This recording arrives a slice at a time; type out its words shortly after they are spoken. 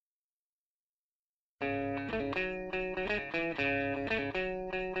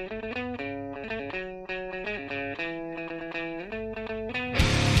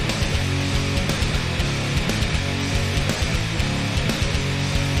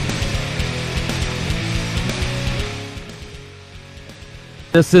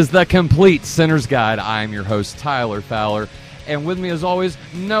This is the Complete Sinner's Guide. I'm your host, Tyler Fowler. And with me, as always,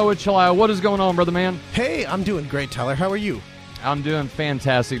 Noah Chalaya. What is going on, brother man? Hey, I'm doing great, Tyler. How are you? I'm doing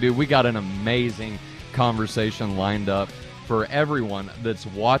fantastic, dude. We got an amazing conversation lined up for everyone that's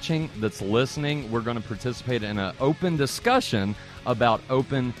watching, that's listening. We're going to participate in an open discussion about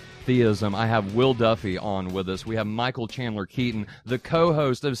open theism. I have Will Duffy on with us. We have Michael Chandler Keaton, the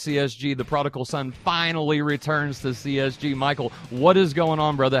co-host of CSG. The prodigal son finally returns to CSG. Michael, what is going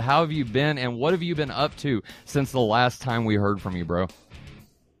on, brother? How have you been, and what have you been up to since the last time we heard from you, bro?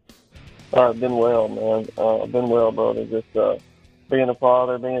 I've been well, man. I've been well, brother. Just being a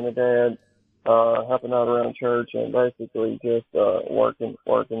father, being a dad, helping out around church, and basically just working.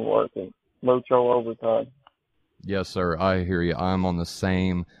 Mucho overtime. Yes, sir. I hear you. I'm on the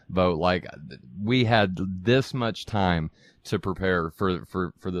same boat. Like, we had this much time to prepare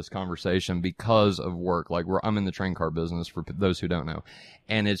for this conversation because of work. Like, I'm in the train car business, for those who don't know.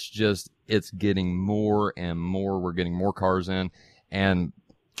 And it's getting more and more. We're getting more cars in, and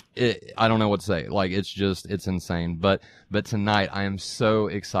I don't know what to say. Like, it's insane. But tonight I am so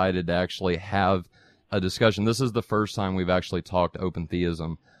excited to actually have a discussion. This is the first time we've actually talked open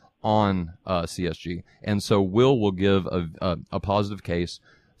theism on CSG. And so will give a positive case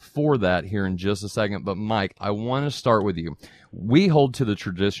for that here in just a second. But Mike, I want to start with you. We hold to the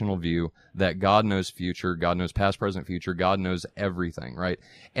traditional view that God knows future, God knows past, present, future, God knows everything, right?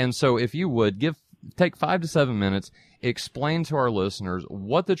 And so if you would take 5 to 7 minutes, explain to our listeners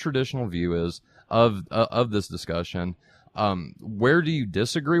what the traditional view is of this discussion. Where do you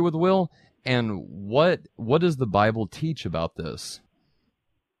disagree with Will, and what does the Bible teach about this?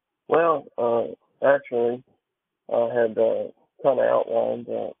 Well, actually, I had kind of outlined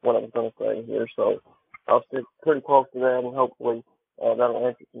what I was going to say here, so I'll stick pretty close to that, and hopefully that'll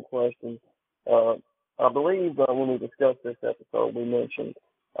answer some questions. I believe when we discussed this episode, we mentioned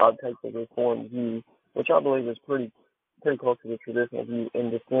I'd take the Reformed view, which I believe is pretty close to the traditional view in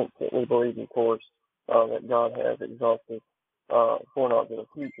the sense that we believe, of course, that God has exhaustive foreknowledge of the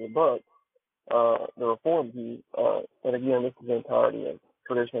future. But the Reformed view, and again, this is the entirety of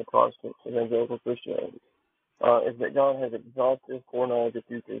traditional Protestant evangelical Christianity, is that God has exhaustive foreknowledge of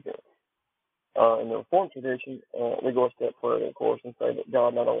future events. In the Reformed tradition, we go a step further, of course, and say that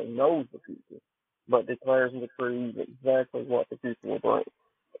God not only knows the future, but declares and decrees exactly what the future will bring.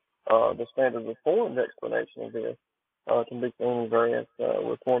 The standard Reformed explanation of this can be seen in various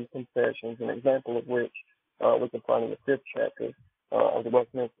Reformed confessions, an example of which we can find in the 5th chapter of the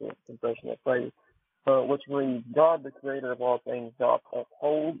Westminster Confession of Faith, which reads, God, the creator of all things, doth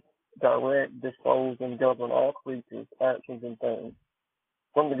uphold, direct, dispose, and govern all creatures, actions, and things,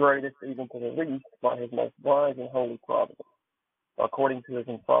 from the greatest even to the least, by his most wise and holy providence, according to his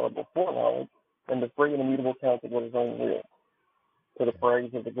infallible foreknowledge, and the free and immutable counsel of his own will, to the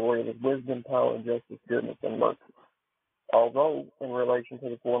praise of the glory of his wisdom, power, and justice, goodness, and mercy. Although, in relation to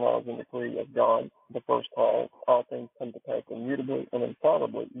the foreknowledge and decree of God, the first cause, all things come to pass immutably and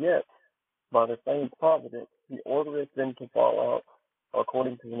infallibly, yet, by the same providence, he ordereth them to fall out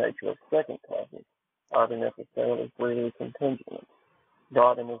according to the nature of second causes, either necessarily, freely, or contingently.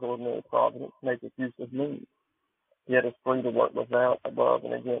 God in his ordinary providence maketh use of means, yet is free to work without, above,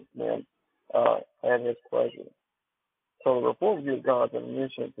 and against men at his pleasure. So the Reformed view of God's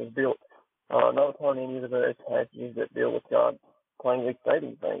omniscience is built not upon any of the various passages that deal with God plainly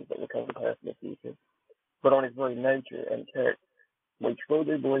stating things that will come to pass in the future, but on his very nature and character. We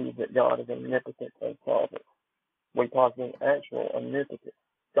truly believe that God is omnipotent and sovereign. We posit actual omnipotence.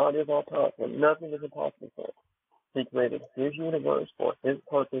 God is all-powerful. Nothing is impossible for him. He created his universe for his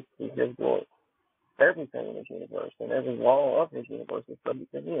purpose to his glory. Everything in his universe and every law of his universe is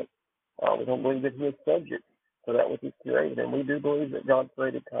subject to him. We don't believe that he is subject to that which is created, and we do believe that God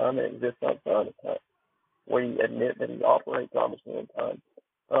created time and exists outside of time. We admit that he operates obviously in time,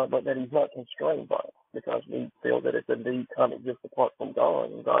 but that he's not constrained by it, because we feel that if indeed time exists apart from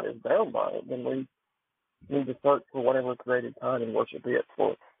God and God is bound by it, then we need to search for whatever created time and worship it,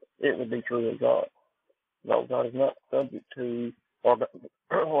 for it would be truly God. No, God is not subject to or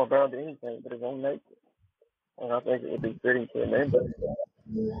bound to anything but his own nature. And I think it would be fitting to remember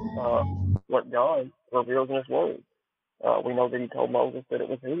what God reveals in his word. We know that he told Moses that it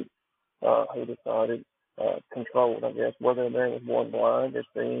was he who decided, controlled, I guess, whether a man was born blind or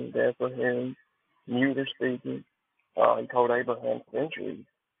seeing, deaf or hearing, mute or speaking. He told Abraham centuries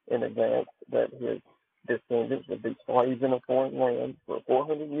in advance that his descendants would be slaves in a foreign land for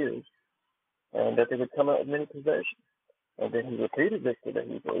 400 years, and that they would come out with many possessions. And then he repeated this to the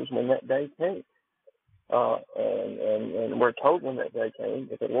Hebrews when that day came. And we're told when that day came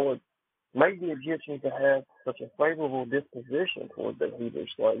that the Lord made the Egyptians to have such a favorable disposition toward the Hebrew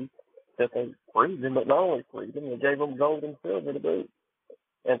slaves that they freed them, but not only freed them, they gave them gold and silver to boot.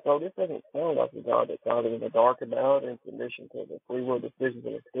 And so this doesn't sound like a God that's either in the dark about in submission to the free will decisions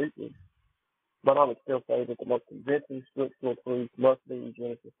of the creatures. But I would still say that the most convincing scriptural proof must be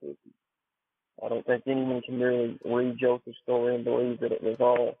Genesis 50. I don't think anyone can really read Joseph's story and believe that it was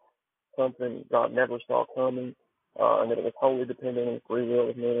all something God never saw coming, and that it was wholly dependent on the free will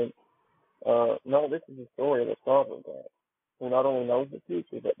of men. No, this is a story of a sovereign God who not only knows the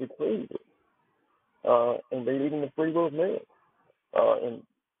future, but decrees it. Indeed, even the free will of men. And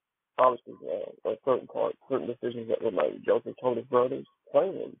obviously, certain decisions that were made. Joseph told his brothers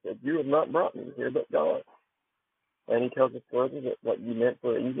plainly, he said, "You have not brought me here, but God." And he tells his brothers that what you meant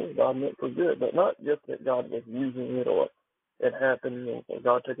for evil, God meant for good. But not just that God was using it or it happened and so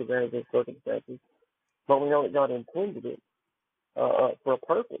God took advantage of circumstances, but we know that God intended it for a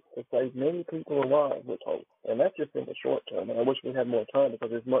purpose, to save many people alive, we're told. And that's just in the short term. And I wish we had more time because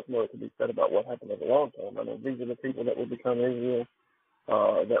there's much more to be said about what happened in the long term. I mean, these are the people that would become Israel.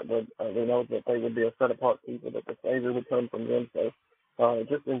 That would we know that they would be a set apart people, that the Savior would come from them. So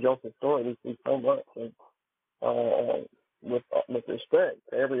just in Joseph's story, we see so much. And with respect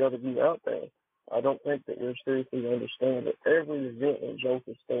to every other view out there, I don't think that we're seriously to understand that every event in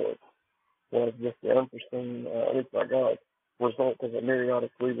Joseph's story was just the unforeseen, at least by God, result of a myriad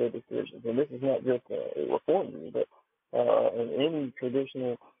of free will decisions. And this is not just a reform view, but in any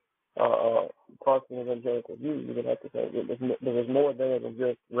traditional Protestant evangelical view, you would have to say there was more there than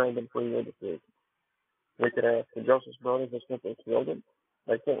just random free will decisions. We could ask, could Joseph's brothers have simply killed him?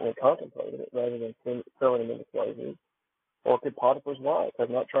 They certainly contemplated it rather than selling him into slavery. Or could Potiphar's wife have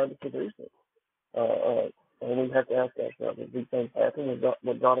not tried to seduce him? And we have to ask ourselves, did these things happen?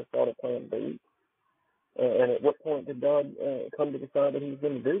 Would God have thought of plan B? And at what point did God come to decide that he was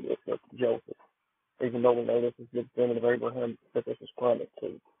going to do this with Joseph? Even though we know this is the descendant of Abraham that this is promised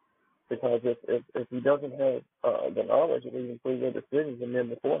to. Because if he doesn't have the knowledge of even free will decisions and men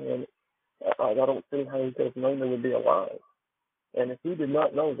beforehand, I don't see how he could have known they would be alive. And if he did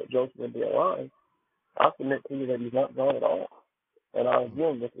not know that Joseph would be alive, I submit to you that he's not God at all. And I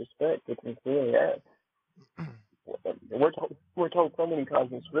again, with respect, to sincerely ask. We're told so many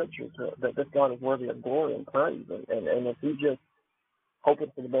times in Scripture that this God is worthy of glory and praise. And if he's just hoping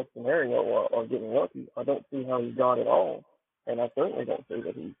for the best scenario or getting lucky, I don't see how he's God at all. And I certainly don't see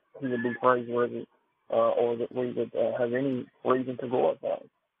that he would be praiseworthy or that we would have any reason to glorify him.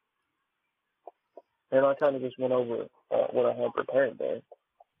 And I kind of just went over what I had prepared there.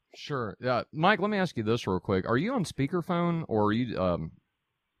 Sure. Mike, let me ask you this real quick. Are you on speakerphone or are you...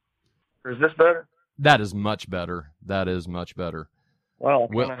 Is this better? That is much better. That is much better. Well,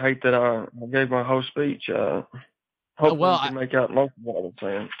 I kind of hate that I gave my whole speech. Hopefully you can make out most of what I was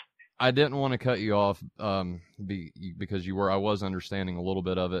saying. I didn't want to cut you off because I was understanding a little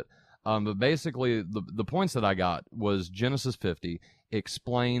bit of it. But basically, the points that I got was Genesis 50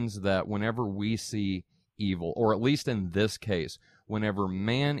 explains that whenever we see evil, or at least in this case, whenever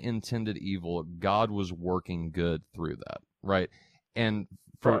man intended evil, God was working good through that, right? And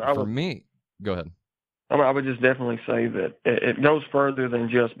for me, go ahead. I would just definitely say that it goes further than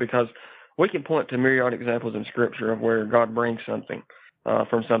just because we can point to myriad examples in Scripture of where God brings something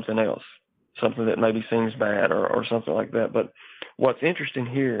from something else, something that maybe seems bad or something like that. But what's interesting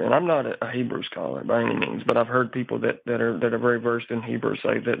here, and I'm not a Hebrew scholar by any means, but I've heard people that are very versed in Hebrew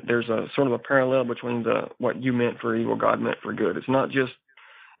say that there's a sort of a parallel between what you meant for evil, God meant for good. It's not just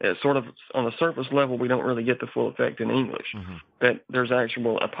sort of on the surface level, we don't really get the full effect in English, that there's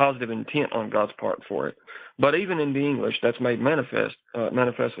actual a positive intent on God's part for it. But even in the English, that's made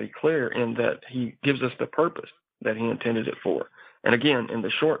manifestly clear in that he gives us the purpose that he intended it for. And again, in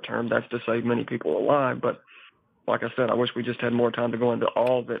the short term, that's to save many people alive. But like I said, I wish we just had more time to go into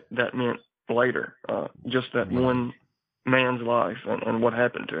all that meant later, just that one man's life and what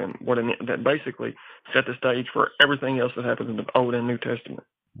happened to him, that basically set the stage for everything else that happens in the Old and New Testament.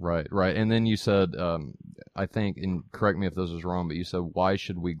 Right. And then you said, I think, and correct me if this is wrong, but you said, why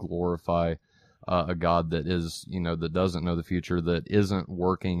should we glorify a God that is, that doesn't know the future, that isn't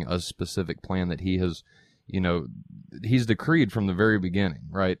working a specific plan that he has, he's decreed from the very beginning,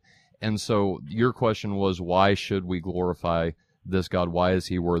 right? And so your question was, why should we glorify this God? Why is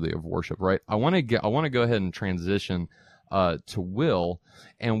he worthy of worship, right? I want to go ahead and transition to Will.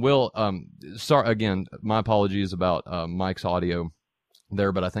 And Will, sorry, again, my apologies about Mike's audio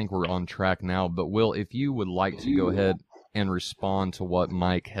there, but I think we're on track now. But Will, if you would like to go ahead and respond to what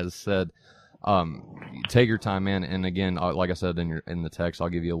Mike has said, take your time, man. And again, like I said in the text, I'll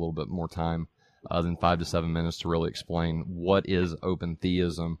give you a little bit more time than 5 to 7 minutes to really explain what is open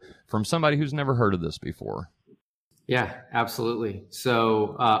theism from somebody who's never heard of this before. Yeah, absolutely.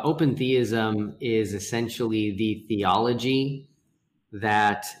 So open theism is essentially the theology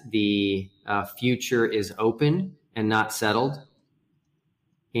that the future is open and not settled.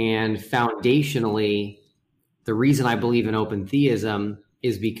 And foundationally, the reason I believe in open theism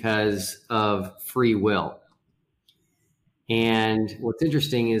is because of free will. And what's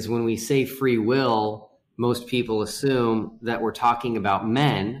interesting is when we say free will, most people assume that we're talking about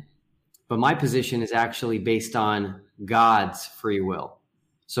men, but my position is actually based on God's free will.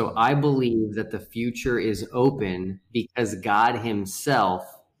 So I believe that the future is open because God himself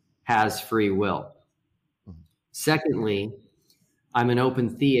has free will. Secondly, I'm an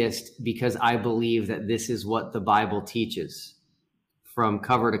open theist because I believe that this is what the Bible teaches from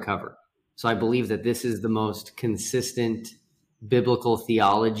cover to cover. So I believe that this is the most consistent biblical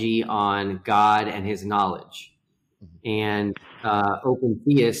theology on God and his knowledge. And open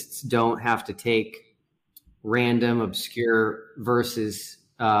theists don't have to take random, obscure verses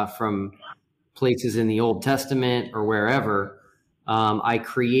from places in the Old Testament or wherever. I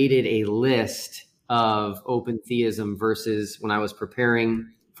created a list of open theism verses when I was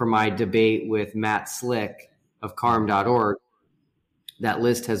preparing for my debate with Matt Slick of carm.org. That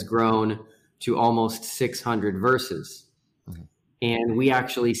list has grown to almost 600 verses. Mm-hmm. And we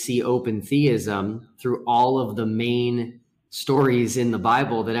actually see open theism through all of the main stories in the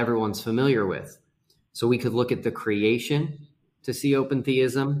Bible that everyone's familiar with. So we could look at the creation to see open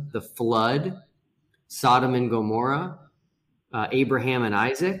theism, the flood, Sodom and Gomorrah, Abraham and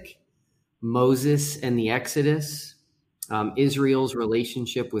Isaac, Moses and the Exodus, Israel's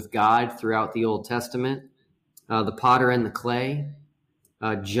relationship with God throughout the Old Testament, the potter and the clay,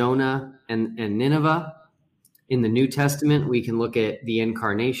 Jonah and Nineveh. In the New Testament, we can look at the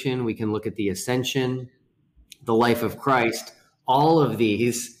incarnation, we can look at the ascension, the life of Christ. All of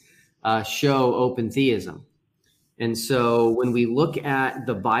these show open theism. And so when we look at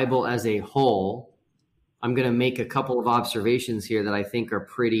the Bible as a whole, I'm going to make a couple of observations here that I think are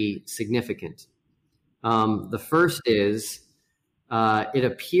pretty significant. The first is it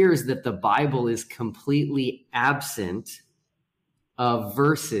appears that the Bible is completely absent of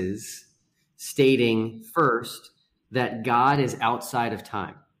verses stating first that God is outside of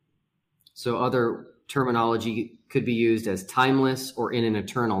time. So other terminology could be used as timeless or in an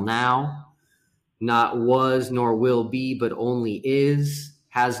eternal now, not was nor will be, but only is,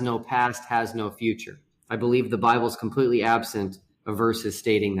 has no past, has no future. I believe the Bible is completely absent of verses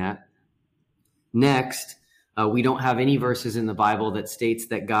stating that. Next, we don't have any verses in the Bible that states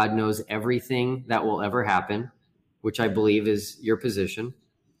that God knows everything that will ever happen, which I believe is your position.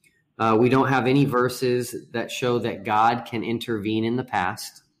 We don't have any verses that show that God can intervene in the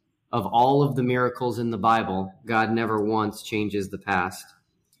past. Of all of the miracles in the Bible, God never once changes the past.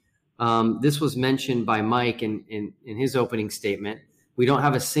 This was mentioned by Mike in his opening statement. We don't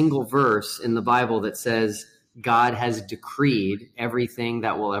have a single verse in the Bible that says God has decreed everything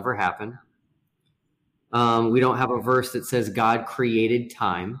that will ever happen. We don't have a verse that says God created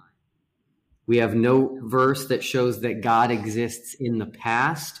time. We have no verse that shows that God exists in the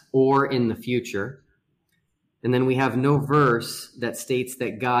past or in the future. And then we have no verse that states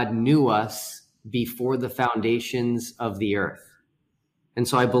that God knew us before the foundations of the earth. And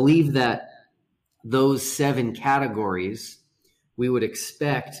so I believe that those 7 categories we would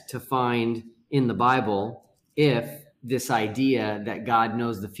expect to find in the Bible if this idea that God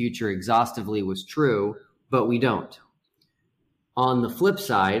knows the future exhaustively was true, but we don't. On the flip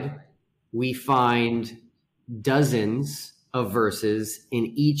side, we find dozens of verses in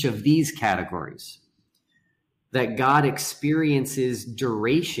each of these categories. That God experiences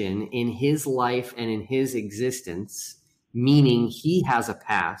duration in his life and in his existence, meaning he has a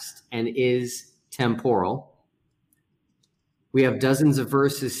past and is temporal. We have dozens of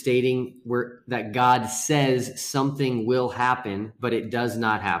verses stating that God says something will happen, but it does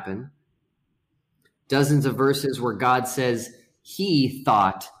not happen. Dozens of verses where God says he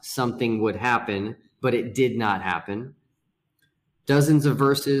thought something would happen, but it did not happen. Dozens of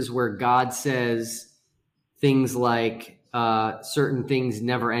verses where God says things like certain things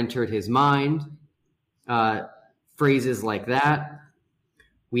never entered his mind, phrases like that.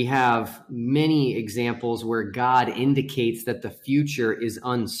 We have many examples where God indicates that the future is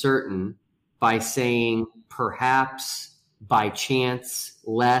uncertain by saying perhaps, by chance,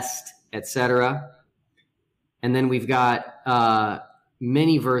 lest, etc. And then we've got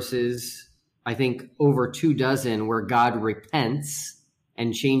many verses, I think over 24, where God repents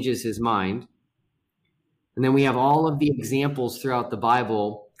and changes his mind. And then we have all of the examples throughout the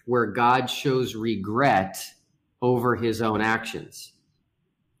Bible where God shows regret over his own actions.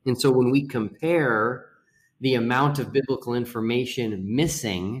 And so when we compare the amount of biblical information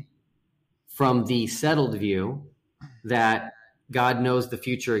missing from the settled view that God knows the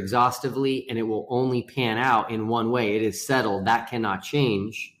future exhaustively and it will only pan out in one way, it is settled, that cannot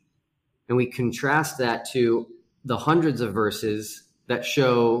change. And we contrast that to the hundreds of verses that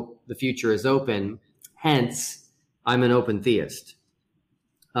show the future is open. Hence, I'm an open theist.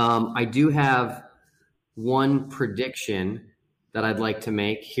 I do have one prediction that I'd like to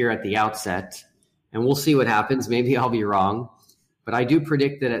make here at the outset, and we'll see what happens. Maybe I'll be wrong, but I do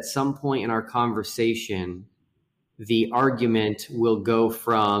predict that at some point in our conversation, the argument will go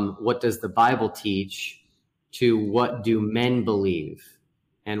from what does the Bible teach to what do men believe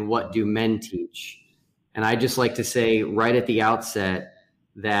and what do men teach. And I just like to say right at the outset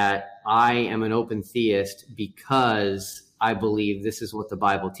that I am an open theist because I believe this is what the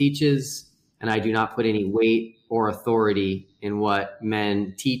Bible teaches, and I do not put any weight or authority in what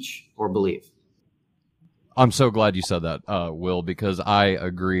men teach or believe. I'm so glad you said that, Will, because I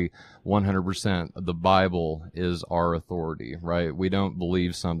agree 100%. The Bible is our authority, right? We don't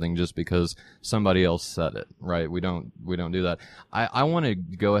believe something just because somebody else said it, right? We don't do that. I want to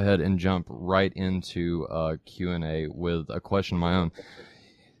go ahead and jump right into Q&A with a question of my own.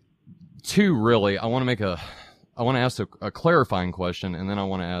 Two, really, I want to ask a clarifying question, and then I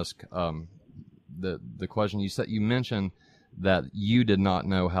want to ask the question. You mentioned that you did not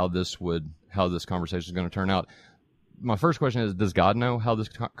know how this conversation is going to turn out. My first question is, does God know how this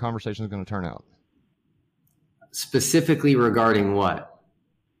conversation is going to turn out? Specifically regarding what?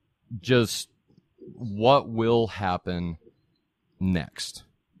 Just what will happen next?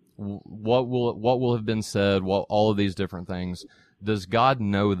 What will have been said? All of these different things. Does God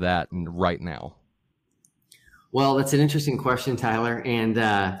know that right now? Well, that's an interesting question, Tyler, and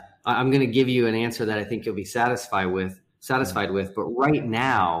I'm going to give you an answer that I think you'll be satisfied with. But right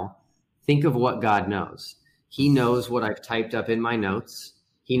now, think of what God knows. He knows what I've typed up in my notes.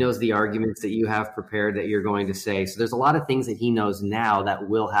 He knows the arguments that you have prepared that you're going to say. So there's a lot of things that he knows now that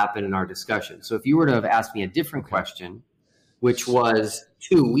will happen in our discussion. So if you were to have asked me a different question, which was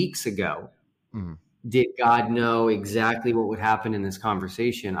 2 weeks ago, did God know exactly what would happen in this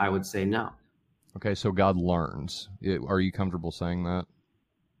conversation? I would say no. Okay, so God learns. Are you comfortable saying that?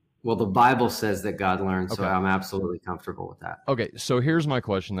 Well, the Bible says that God learns, so Okay. I'm absolutely comfortable with that. Okay, so here's my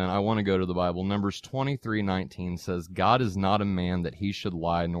question then. I want to go to the Bible. Numbers 23:19 says, God is not a man that he should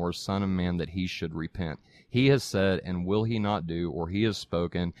lie, nor a son of man that he should repent. He has said, and will he not do, or he has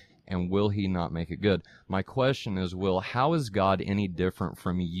spoken, and will he not make it good? My question is, Will, how is God any different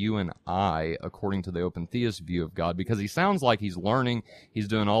from you and I, according to the open theist view of God? Because he sounds like he's learning, he's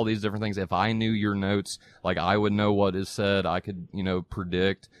doing all these different things. If I knew your notes, like I would know what is said, I could,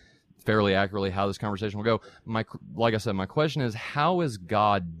 predict fairly accurately how this conversation will go. Like I said, my question is, how is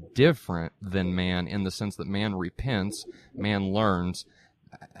God different than man in the sense that man repents, man learns?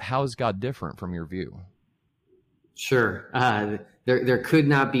 How is God different from your view? Sure. There could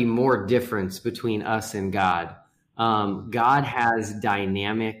not be more difference between us and God. God has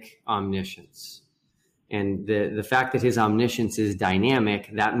dynamic omniscience. And the fact that his omniscience is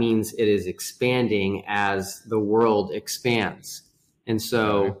dynamic, that means it is expanding as the world expands. And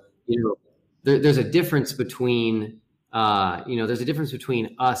so, there's a difference between, us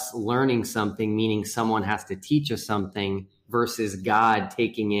learning something, meaning someone has to teach us something, versus God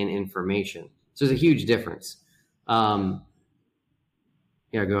taking in information. So there's a huge difference.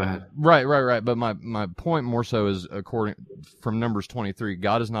 Yeah, go ahead. Right. But my point more so is, according from Numbers 23,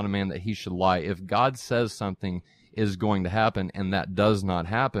 God is not a man that he should lie. If God says something is going to happen and that does not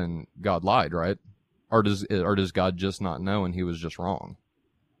happen, God lied, right? Or does God just not know and he was just wrong?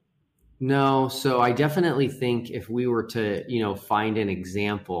 No. So I definitely think if we were to, find an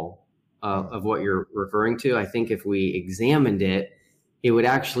example of what you're referring to, I think if we examined it, it would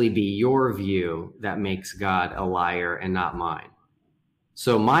actually be your view that makes God a liar and not mine.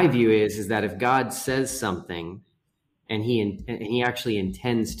 So my view is that if God says something and he actually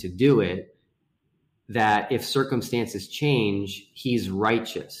intends to do it, that if circumstances change, he's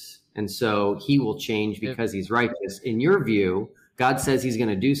righteous. And so he will change because he's righteous. In your view, God says he's going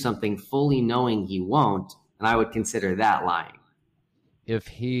to do something fully knowing he won't, and I would consider that lying. If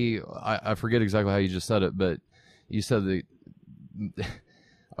I forget exactly how you just said it, but you said that.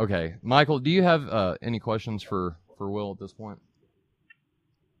 Okay, Michael, do you have any questions for Will at this point?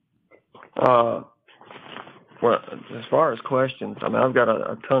 Well, as far as questions, I've got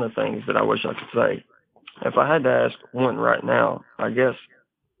a ton of things that I wish I could say. If I had to ask one right now, I guess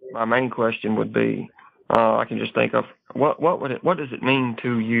my main question would be, I can just think of what does it mean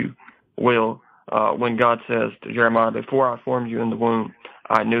to you, Will, when God says to Jeremiah, "Before I formed you in the womb,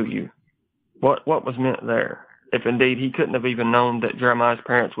 I knew you." What was meant there? If indeed he couldn't have even known that Jeremiah's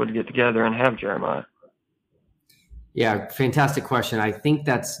parents would get together and have Jeremiah. Yeah, fantastic question. I think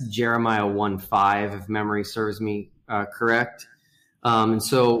that's Jeremiah 1:5, if memory serves me correct. And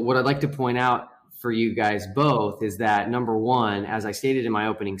so what I'd like to point out for you guys both is that, number one, as I stated in my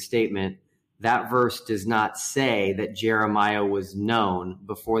opening statement, that verse does not say that Jeremiah was known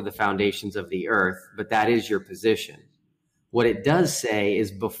before the foundations of the earth, but that is your position. What it does say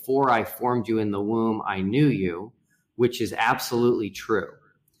is, before I formed you in the womb, I knew you, which is absolutely true.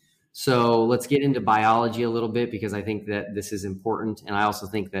 So let's get into biology a little bit, because I think that this is important, and I also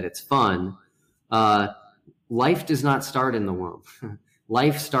think that it's fun. Life does not start in the womb.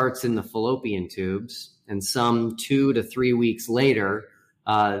 Life starts in the fallopian tubes, and some 2 to 3 weeks later,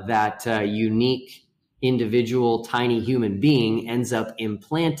 that unique individual tiny human being ends up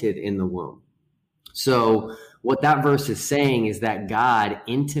implanted in the womb. So what that verse is saying is that God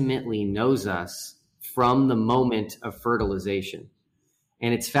intimately knows us from the moment of fertilization.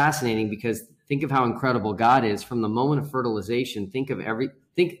 And it's fascinating because think of how incredible God is. From the moment of fertilization, think of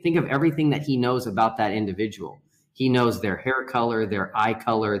everything that he knows about that individual. He knows their hair color, their eye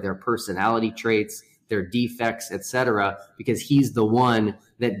color, their personality traits, their defects, etc., because he's the one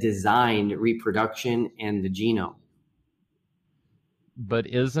that designed reproduction and the genome. But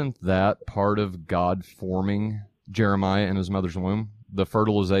isn't that part of God forming Jeremiah in his mother's womb? The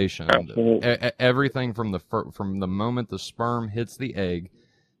fertilization, everything from the moment the sperm hits the egg,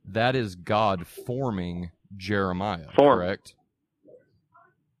 that is God forming Jeremiah, correct?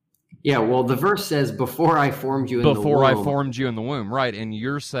 Yeah, well, the verse says, "Before I formed you in the womb." Before I formed you in the womb, right? And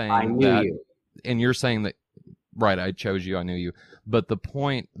you're saying I knew you. And you're saying that, right? I chose you. I knew you. But the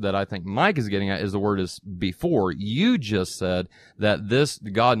point that I think Mike is getting at is the word is before. You just said that this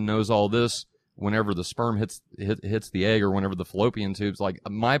God knows all this whenever the sperm hits the egg, or whenever the fallopian tubes. Like,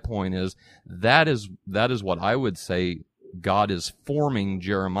 my point is that is what I would say God is forming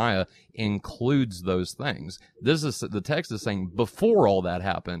Jeremiah includes those things. The text is saying, before all that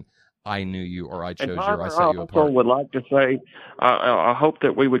happened, I knew you, or I chose you, or I set you apart. I also would like to say, I hope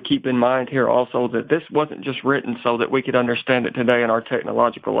that we would keep in mind here also that this wasn't just written so that we could understand it today in our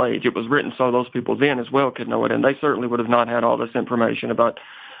technological age. It was written so those people then as well could know it, and they certainly would have not had all this information about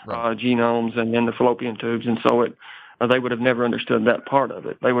genomes and then the fallopian tubes, and so they would have never understood that part of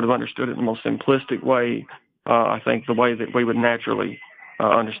it. They would have understood it in the most simplistic way, I think, the way that we would naturally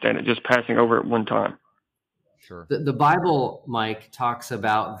understand it, just passing over it one time. Sure. The Bible, Mike, talks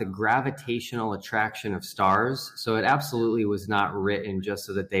about the gravitational attraction of stars. So it absolutely was not written just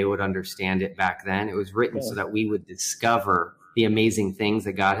so that they would understand it back then. It was written so that we would discover the amazing things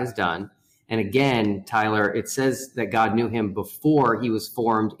that God has done. And again, Tyler, it says that God knew him before he was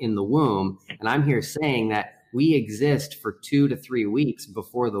formed in the womb. And I'm here saying that we exist for 2 to 3 weeks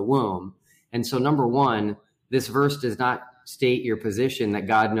before the womb. And so, number one, this verse does not state your position that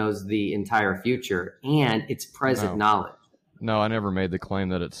God knows the entire future, and it's present knowledge. No, I never made the claim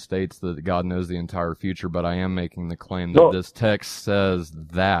that it states that God knows the entire future, but I am making the claim that this text says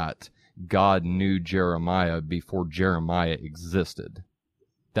that God knew Jeremiah before Jeremiah existed.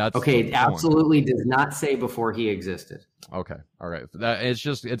 That's okay. It absolutely does not say before he existed. Okay, all right.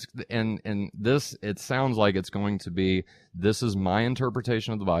 It sounds like it's going to be, this is my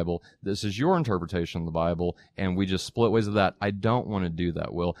interpretation of the Bible, this is your interpretation of the Bible, and we just split ways of that. I don't want to do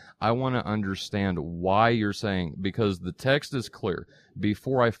that, Will. I want to understand why you're saying, because the text is clear.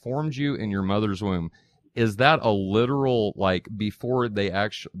 Before I formed you in your mother's womb, is that a literal, like, before,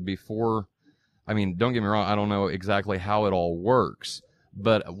 I mean, don't get me wrong, I don't know exactly how it all works.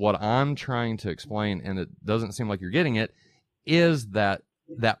 But what I'm trying to explain, and it doesn't seem like you're getting it, is that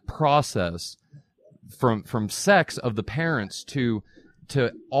process from sex of the parents to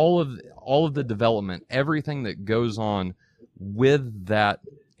all of the development, everything that goes on with that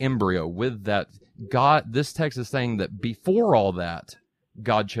embryo, with that God. This text is saying that before all that,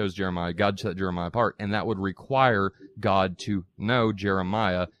 God chose Jeremiah. God set Jeremiah apart, and that would require God to know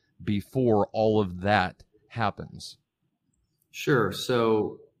Jeremiah before all of that happens. Sure.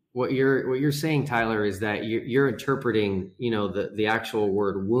 So what you're saying, Tyler, is that you're interpreting, the actual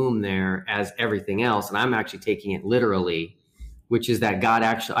word womb there as everything else, and I'm actually taking it literally, which is that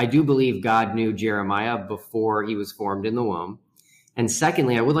I do believe God knew Jeremiah before he was formed in the womb. And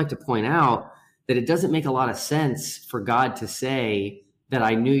secondly, I would like to point out that it doesn't make a lot of sense for God to say that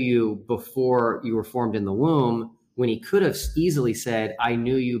I knew you before you were formed in the womb, when he could have easily said, I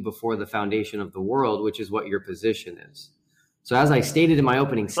knew you before the foundation of the world, which is what your position is. So as I stated in my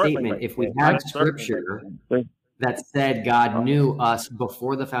opening Certainly statement, makes if we sense. had That certainly scripture makes sense. that said God knew us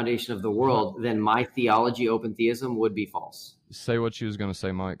before the foundation of the world, then my theology, open theism, would be false. Say what you was going to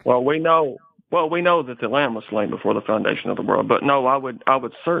say, Mike. Well, we know that the Lamb was slain before the foundation of the world, but no, I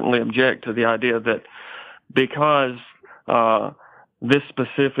would certainly object to the idea that because this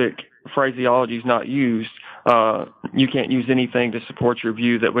specific phraseology is not used, you can't use anything to support your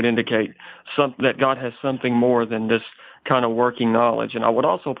view that would indicate that God has something more than this kind of working knowledge. And I would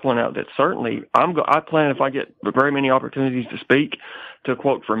also point out that certainly I plan, if I get very many opportunities to speak, to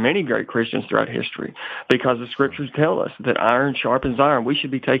quote from many great Christians throughout history, because the scriptures tell us that iron sharpens iron. We should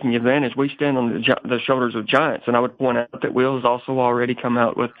be taking advantage. We stand on the shoulders of giants. And I would point out that Will has also already come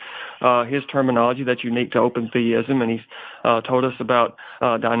out with his terminology that's unique to open theism, and he's told us about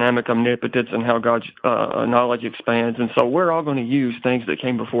dynamic omnipotence and how God's knowledge expands. And so we're all going to use things that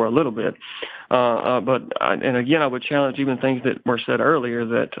came before a little bit. And again, I would challenge even things that were said earlier,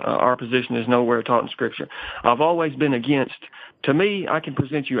 that our position is nowhere taught in Scripture. I've always been against. To me, I can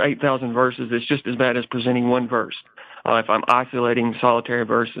present you 8,000 verses. It's just as bad as presenting one verse if I'm isolating solitary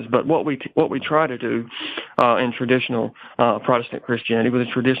verses. But what we try to do in traditional Protestant Christianity, with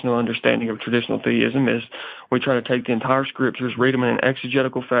a traditional understanding of traditional theism, is we try to take the entire Scriptures, read them in an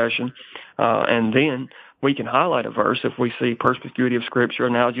exegetical fashion, and then we can highlight a verse if we see perspicuity of Scripture,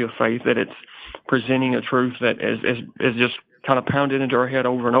 analogy of faith, that it's presenting a truth that is just kind of pounded into our head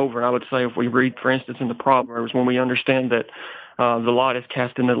over and over. And I would say if we read, for instance, in the Proverbs, when we understand that the lot is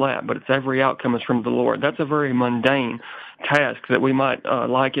cast in the lap, but its every outcome is from the Lord. That's a very mundane task that we might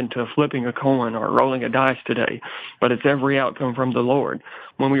liken to flipping a coin or rolling a dice today, but it's every outcome from the Lord.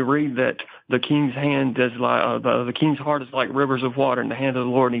 When we read that the king's hand is like the king's heart is like rivers of water in the hand of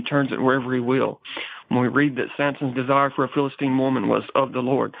the Lord, and he turns it wherever he will. When we read that Samson's desire for a Philistine woman was of the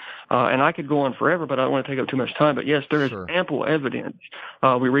Lord. And I could go on forever, but I don't want to take up too much time. But yes, there is ample evidence.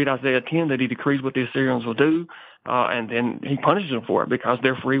 We read Isaiah 10 that he decrees what the Assyrians will do, and then he punishes them for it because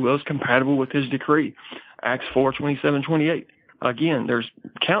their free will is compatible with his decree. Acts 4:27-28. Again, there's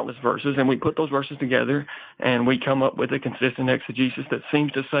countless verses, and we put those verses together, and we come up with a consistent exegesis that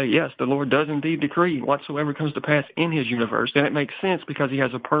seems to say, yes, the Lord does indeed decree whatsoever comes to pass in his universe, and it makes sense because he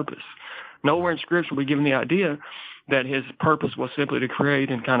has a purpose. Nowhere in Scripture are we given the idea that his purpose was simply to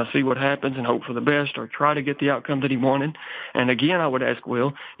create and kind of see what happens and hope for the best or try to get the outcome that he wanted. And again, I would ask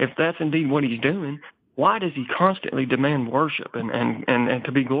Will, if that's indeed what he's doing, why does he constantly demand worship and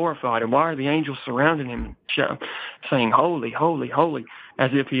to be glorified? And why are the angels surrounding him saying, holy, holy, holy, as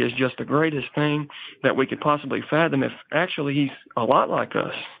if he is just the greatest thing that we could possibly fathom, if actually he's a lot like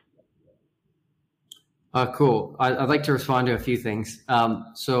us? Cool. I'd like to respond to a few things.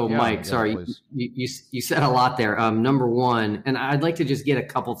 Mike, sorry, you said a lot there. Number one, and I'd like to just get a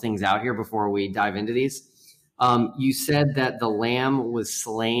couple things out here before we dive into these. You said that the Lamb was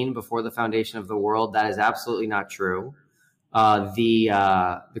slain before the foundation of the world. That is absolutely not true.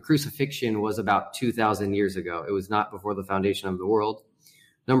 The crucifixion was about 2,000 years ago. It was not before the foundation of the world.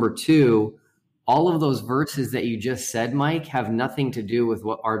 Number two, all of those verses that you just said, Mike, have nothing to do with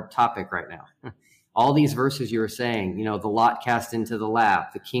what our topic right now. All these verses you were saying, the lot cast into the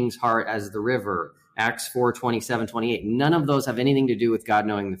lap, the king's heart as the river, Acts 4:27-28, none of those have anything to do with God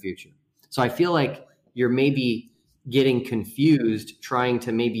knowing the future. So I feel like you're maybe getting confused trying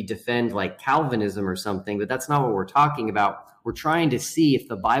to maybe defend like Calvinism or something, but that's not what we're talking about. We're trying to see if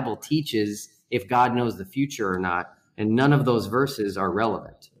the Bible teaches if God knows the future or not, and none of those verses are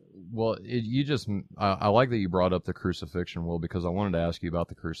relevant. Well, I like that you brought up the crucifixion, Will, because I wanted to ask you about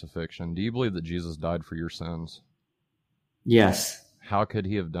the crucifixion. Do you believe that Jesus died for your sins? Yes. How could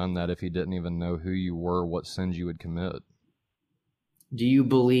he have done that if he didn't even know who you were, what sins you would commit? Do you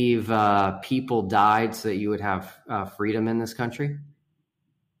believe people died so that you would have freedom in this country?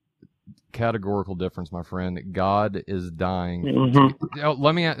 Categorical difference, my friend. God is dying.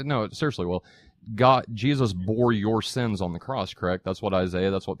 Mm-hmm. No, seriously, Will. Jesus bore your sins on the cross, correct? That's what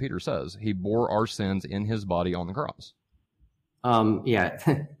that's what Peter says. He bore our sins in his body on the cross.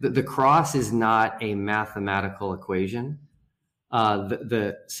 The cross is not a mathematical equation.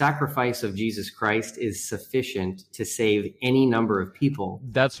 The sacrifice of Jesus Christ is sufficient to save any number of people.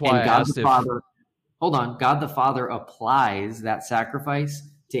 That's why God the Father applies that sacrifice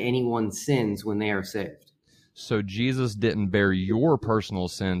to anyone's sins when they are saved. So Jesus didn't bear your personal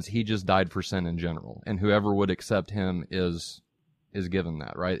sins. He just died for sin in general. And whoever would accept him is given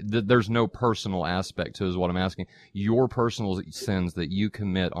that, right? There's no personal aspect to it is what I'm asking. Your personal sins that you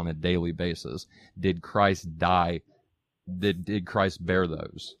commit on a daily basis, did Christ die? Did Christ bear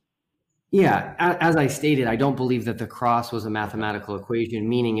those? Yeah, as I stated, I don't believe that the cross was a mathematical equation,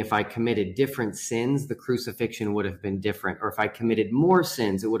 meaning if I committed different sins, the crucifixion would have been different. Or if I committed more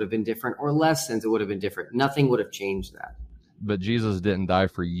sins, it would have been different, or less sins, it would have been different. Nothing would have changed that. But Jesus didn't die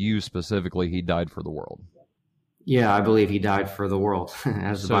for you specifically. He died for the world. Yeah, I believe he died for the world,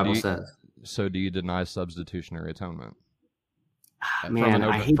 as the Bible says. So do you deny substitutionary atonement?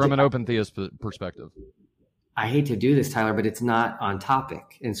 Man, from an open theist perspective. I hate to do this, Tyler, but it's not on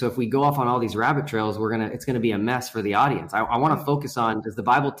topic. And so if we go off on all these rabbit trails, it's going to be a mess for the audience. I want to focus on, does the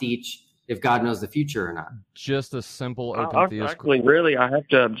Bible teach if God knows the future or not? Just a simple open theist. Actually, really, I have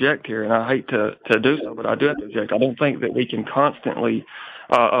to object here, and I hate to do so, but I do have to object. I don't think that we can constantly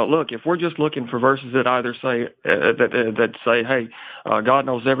look. If we're just looking for verses that either say that say, "Hey, God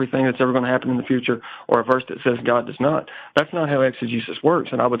knows everything that's ever going to happen in the future," or a verse that says God does not, that's not how exegesis works.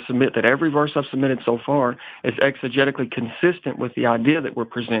 And I would submit that every verse I've submitted so far is exegetically consistent with the idea that we're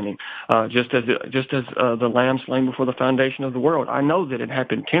presenting. Just as the Lamb slain before the foundation of the world, I know that it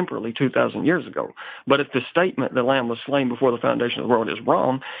happened temporally 2,000 years ago. But if the statement the Lamb was slain before the foundation of the world is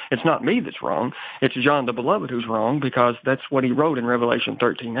wrong, it's not me that's wrong. It's John the Beloved who's wrong, because that's what he wrote in Revelation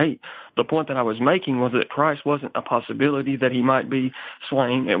 13:8. The point that I was making was that Christ wasn't a possibility that he might be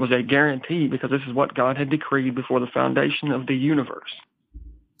slain. It was a guarantee, because this is what God had decreed before the foundation of the universe.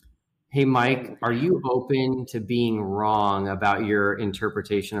 Hey, Mike, are you open to being wrong about your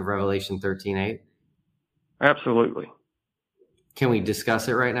interpretation of Revelation 13:8? Absolutely. Can we discuss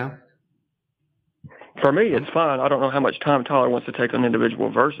it right now? For me, it's fine. I don't know how much time Tyler wants to take on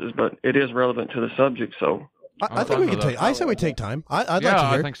individual verses, but it is relevant to the subject, so. I think we can take. I say we take time. I'd like to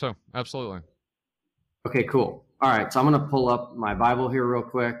hear. I think so. Absolutely. Okay, cool. All right, so I'm going to pull up my Bible here real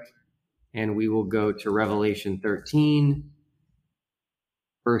quick, and we will go to Revelation 13,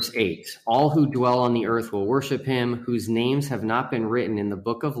 verse 8. All who dwell on the earth will worship him, whose names have not been written in the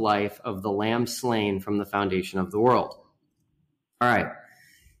book of life of the Lamb slain from the foundation of the world. All right.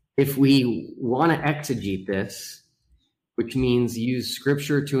 If we want to exegete this, which means use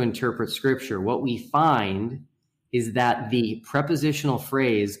Scripture to interpret Scripture, what we find is that the prepositional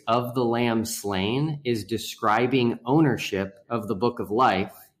phrase of the Lamb slain is describing ownership of the book of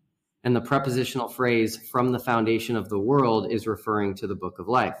life, and the prepositional phrase from the foundation of the world is referring to the book of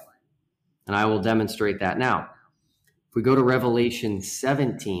life. And I will demonstrate that now. If we go to Revelation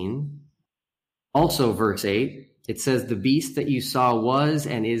 17, also verse 8, it says, "The beast that you saw was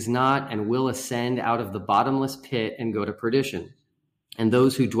and is not and will ascend out of the bottomless pit and go to perdition. And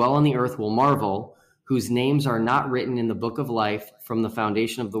those who dwell on the earth will marvel, whose names are not written in the book of life from the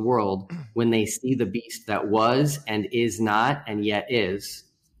foundation of the world, when they see the beast that was and is not and yet is."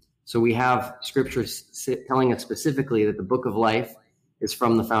 So we have Scripture telling us specifically that the book of life is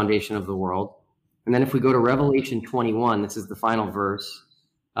from the foundation of the world. And then if we go to Revelation 21, this is the final verse,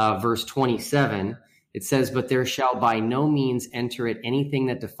 verse 27, it says, "But there shall by no means enter it anything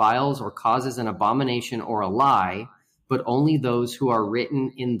that defiles or causes an abomination or a lie, but only those who are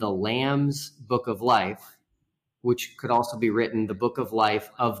written in the Lamb's book of life," which could also be written the book of life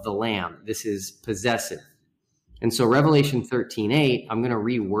of the Lamb. This is possessive. And so Revelation 13:8, I'm going to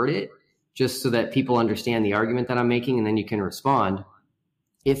reword it just so that people understand the argument that I'm making, and then you can respond.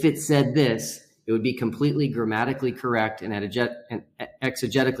 If it said this, it would be completely grammatically correct and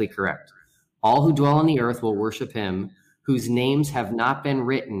exegetically correct. "All who dwell on the earth will worship him, whose names have not been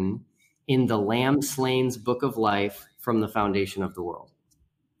written in the Lamb slain's book of life from the foundation of the world."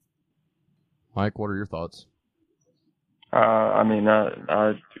 Mike, what are your thoughts?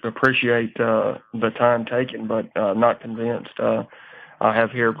 I appreciate the time taken, but not convinced. I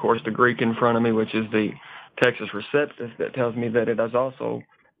have here, of course, the Greek in front of me, which is the Texas Receptus, that tells me that it is also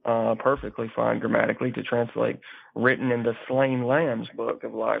perfectly fine grammatically to translate "written in the slain Lamb's book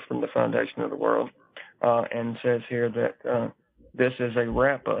of life from the foundation of the world," and says here that this is a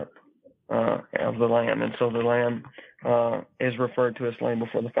wrap-up of the Lamb. And so the Lamb is referred to as slain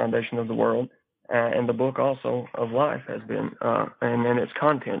before the foundation of the world. And the book also of life has been, and then its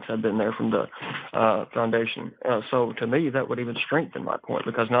contents have been there from the foundation. So to me, that would even strengthen my point,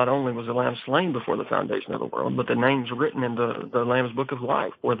 because not only was the Lamb slain before the foundation of the world, but the names written in the Lamb's book of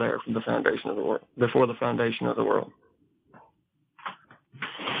life were there from the foundation of the world, before the foundation of the world.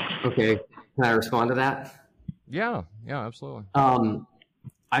 Okay, can I respond to that? Yeah, absolutely.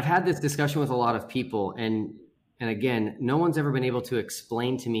 I've had this discussion with a lot of people, and again, no one's ever been able to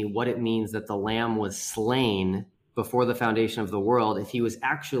explain to me what it means that the Lamb was slain before the foundation of the world if he was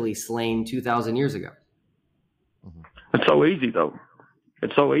actually slain 2,000 years ago. It's so easy, though.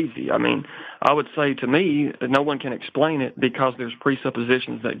 It's so easy. I mean, I would say to me, no one can explain it because there's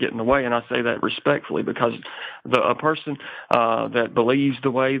presuppositions that get in the way, and I say that respectfully because a person that believes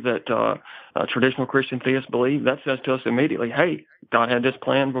the way that traditional Christian theists believe, that says to us immediately, hey, God had this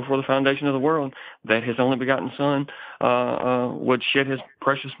plan before the foundation of the world, that his only begotten Son would shed his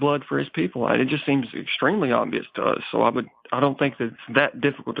precious blood for his people. It just seems extremely obvious to us. So I don't think that it's that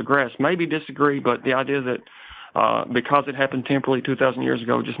difficult to grasp. Maybe disagree, but the idea that because it happened temporally 2,000 years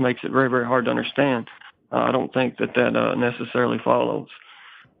ago just makes it very, very hard to understand. I don't think that necessarily follows.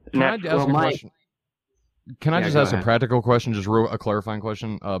 Can I ask a question? Can I just ask a practical question, just a clarifying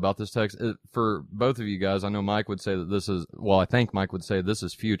question about this text? For both of you guys, I know Mike would say that this is, well, I think Mike would say this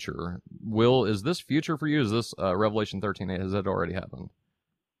is future. Will, is this future for you? Is this Revelation 13:8? Has that already happened?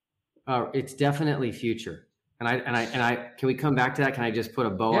 It's definitely future. And I can we come back to that? Can I just put a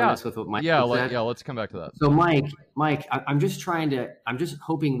bow on this with what Mike said? Let's come back to that. So Mike, I'm just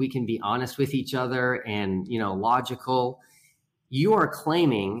hoping we can be honest with each other and, logical. You are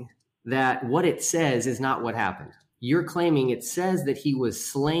claiming that what it says is not what happened. You're claiming it says that he was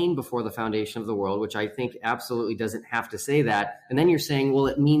slain before the foundation of the world, which I think absolutely doesn't have to say that. And then you're saying, well,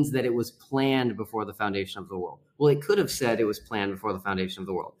 it means that it was planned before the foundation of the world. Well, it could have said it was planned before the foundation of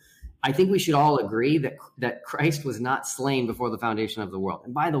the world. I think we should all agree that Christ was not slain before the foundation of the world.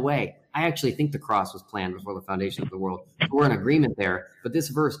 And by the way, I actually think the cross was planned before the foundation of the world. We're in agreement there, but this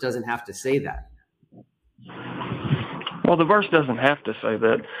verse doesn't have to say that. Well, the verse doesn't have to say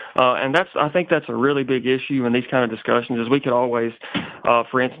that, and I think that's a really big issue in these kind of discussions. Is we could always,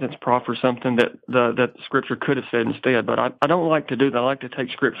 for instance, proffer something that the Scripture could have said instead. But I don't like to do that. I like to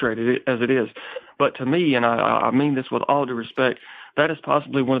take Scripture as it is. But to me, and I mean this with all due respect, that is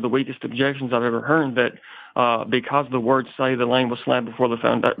possibly one of the weakest objections I've ever heard. That because the words say the lamb was slain before the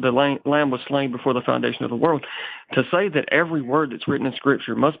lamb was slain before the foundation of the world, to say that every word that's written in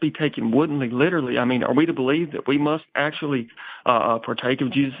Scripture must be taken woodenly, literally. I mean, are we to believe that we must actually partake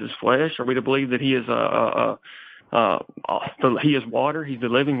of Jesus' flesh? Are we to believe that he is he is water? He's the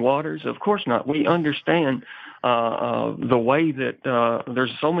living waters? Of course not. We understand the way that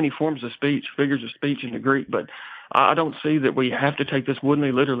there's so many forms of speech, figures of speech in the Greek, but I don't see that we have to take this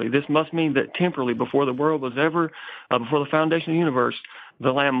woodenly literally. This must mean that temporally, before the world was ever, before the foundation of the universe,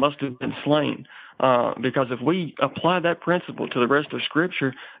 the Lamb must have been slain. Because if we apply that principle to the rest of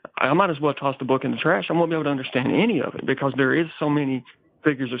Scripture, I might as well toss the book in the trash. I won't be able to understand any of it because there is so many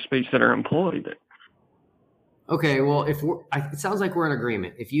figures of speech that are employed. Okay, well, it sounds like we're in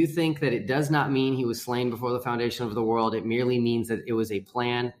agreement. If you think that it does not mean he was slain before the foundation of the world, it merely means that it was a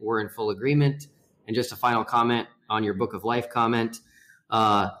plan, we're in full agreement. And just a final comment on your Book of Life comment.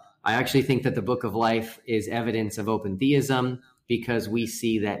 I actually think that the Book of Life is evidence of open theism because we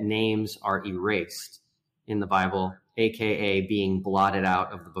see that names are erased in the Bible, aka being blotted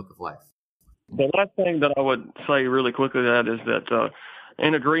out of the Book of Life. The last thing that I would say really quickly to that is that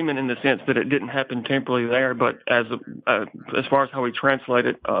in agreement in the sense that it didn't happen temporally there, but as far as how we translate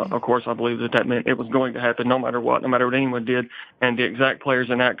it, of course, I believe that meant it was going to happen no matter what anyone did, and the exact players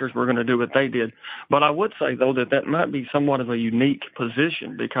and actors were going to do what they did. But I would say, though, that might be somewhat of a unique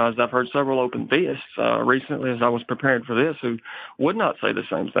position because I've heard several open theists recently as I was preparing for this who would not say the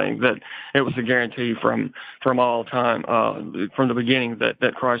same thing, that it was a guarantee from all time, from the beginning,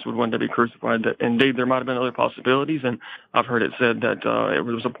 that Christ would one day be crucified. That indeed there might have been other possibilities, and I've heard it said that it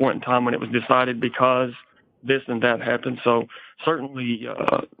was a point in time when it was decided because this and that happened. So certainly,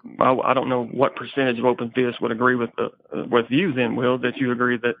 I don't know what percentage of open theists would agree with you then, Will, that you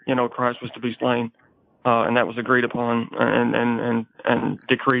agree that, Christ was to be slain, and that was agreed upon and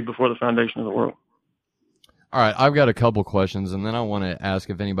decreed before the foundation of the world. All right, I've got a couple questions, and then I want to ask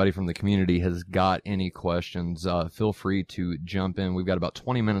if anybody from the community has got any questions. Feel free to jump in. We've got about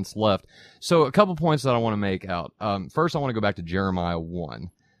 20 minutes left. So a couple points that I want to make out. First, I want to go back to Jeremiah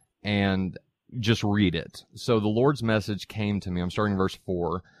 1 and just read it. So the Lord's message came to me. I'm starting verse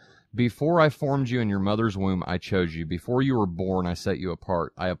 4. Before I formed you in your mother's womb, I chose you. Before you were born, I set you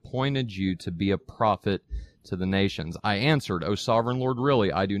apart. I appointed you to be a prophet to the nations. I answered, O sovereign Lord,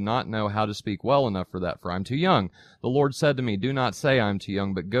 really, I do not know how to speak well enough for that, for I am too young. The Lord said to me, do not say I am too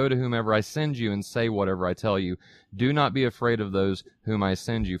young, but go to whomever I send you and say whatever I tell you. Do not be afraid of those whom I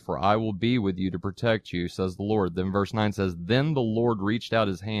send you, for I will be with you to protect you, says the Lord. Then verse 9 says, Then the Lord reached out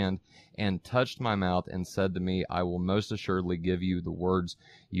his hand and touched my mouth and said to me, I will most assuredly give you the words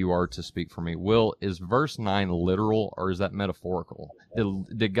you are to speak for me. Will, is verse 9 literal or is that metaphorical?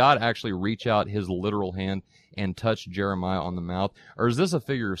 Did God actually reach out his literal hand and touch Jeremiah on the mouth? Or is this a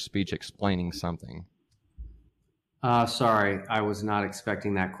figure of speech explaining something? Sorry, I was not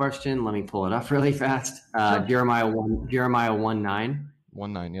expecting that question. Let me pull it up really fast. Sure. Jeremiah 1:9.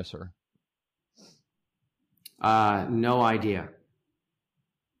 1:9, yes, sir. No idea.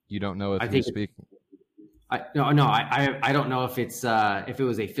 You don't know if he's speaking? I don't know if it's if it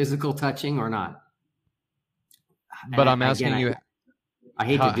was a physical touching or not. But I'm asking you. I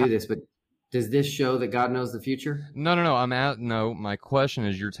hate to do this, but does this show that God knows the future? No. No, my question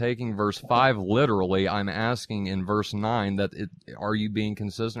is, you're taking verse 5 literally. I'm asking in verse 9 are you being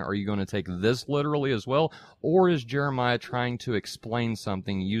consistent? Are you going to take this literally as well? Or is Jeremiah trying to explain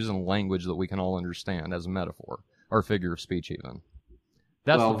something using language that we can all understand as a metaphor or figure of speech even?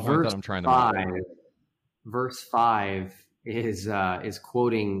 That's the point that I'm trying to make. Verse 5 is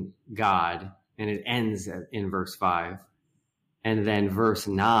quoting God, and it ends in verse 5. And then verse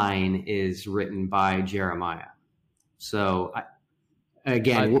 9 is written by Jeremiah. So we're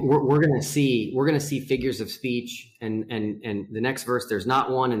going to see figures of speech, and the next verse there's not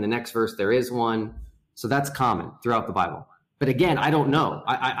one, and the next verse there is one. So that's common throughout the Bible. But again, I don't know.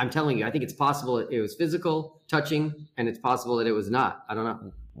 I'm telling you, I think it's possible it was physical touching, and it's possible that it was not. I don't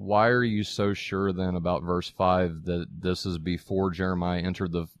know. Why are you so sure then about verse 5 that this is before Jeremiah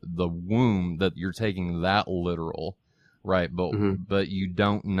entered the womb, that you're taking that literal? Right, but you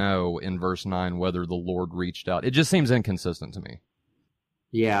don't know in verse 9 whether the Lord reached out. It just seems inconsistent to me.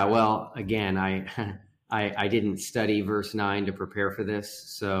 Yeah, well, again, I didn't study verse 9 to prepare for this,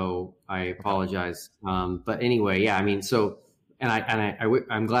 so I apologize. But anyway, yeah, I mean, so,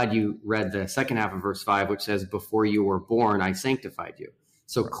 I'm glad you read the second half of verse 5, which says, "Before you were born, I sanctified you."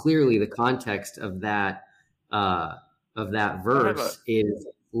 So clearly, the context of that verse is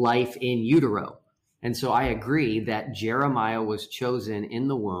life in utero. And so I agree that Jeremiah was chosen in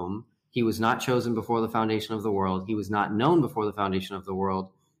the womb. He was not chosen before the foundation of the world. He was not known before the foundation of the world.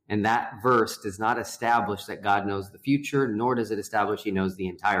 And that verse does not establish that God knows the future, nor does it establish he knows the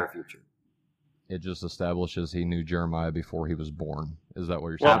entire future. It just establishes he knew Jeremiah before he was born. Is that what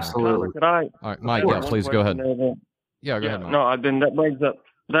you're saying? Absolutely. All right, Mike, please go ahead. Go ahead, Mike. No, then that brings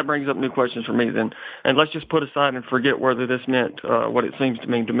up new questions for me then. And let's just put aside and forget whether this meant what it seems to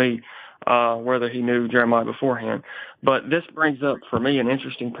mean to me. Whether he knew Jeremiah beforehand. But this brings up for me an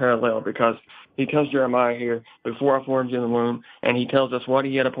interesting parallel, because he tells Jeremiah here, "Before I formed you in the womb," and he tells us what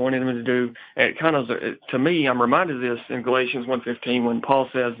he had appointed him to do. And it kind of, to me, I'm reminded of this in Galatians 1:15 when Paul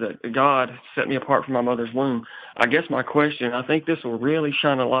says that God set me apart from my mother's womb. I guess my question, I think this will really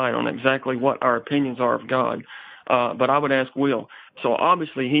shine a light on exactly what our opinions are of God. But I would ask Will. So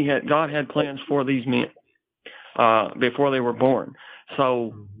obviously God had plans for these men before they were born.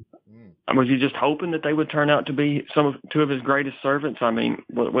 So was he just hoping that they would turn out to be two of his greatest servants? I mean,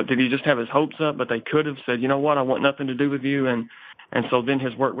 what did he just have his hopes up? But they could have said, "You know what? I want nothing to do with you," and so then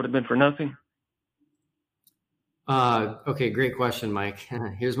his work would have been for nothing. Okay, great question, Mike.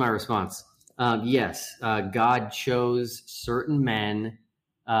 Here's my response. Yes, God chose certain men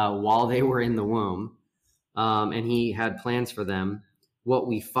while they were in the womb, and he had plans for them. What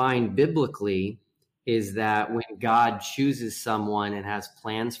we find biblically is that when God chooses someone and has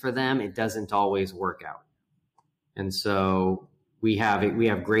plans for them, it doesn't always work out. And so we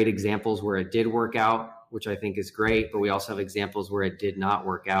have great examples where it did work out, which I think is great, but we also have examples where it did not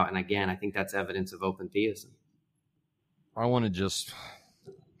work out. And again, I think that's evidence of open theism. I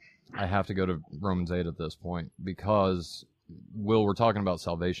have to go to Romans 8 at this point, because, Will, we're talking about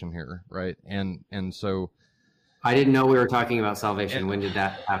salvation here, right? And so I didn't know we were talking about salvation. When did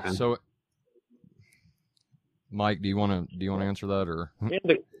that happen? So Mike, do you want to answer that, or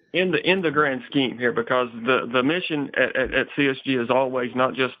in the grand scheme here? Because the mission at CSG is always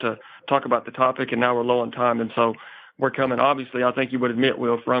not just to talk about the topic, and now we're low on time, and so we're coming. Obviously, I think you would admit,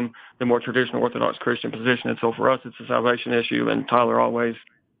 Will, from the more traditional Orthodox Christian position, and so for us, it's a salvation issue, and Tyler always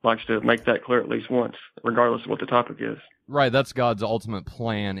likes to make that clear at least once, regardless of what the topic is. Right, that's God's ultimate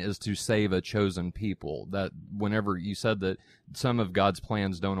plan, is to save a chosen people. That whenever you said that some of God's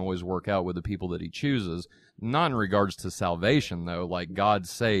plans don't always work out with the people that he chooses, not in regards to salvation, though, like God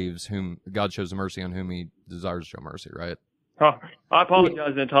saves whom God shows mercy on whom he desires to show mercy, right? I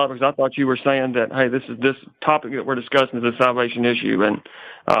apologize then, Tyler, because I thought you were saying that, hey, this topic that we're discussing is a salvation issue, and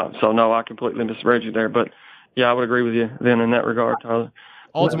so no, I completely misread you there. But yeah, I would agree with you then in that regard, Tyler.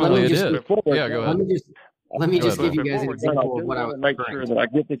 Ultimately, it is. Yeah, go ahead. Let me just give you guys an example of what I was make sure that I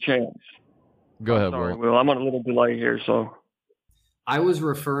get the chance. Go ahead, Will. I'm on a little delay here, so. I was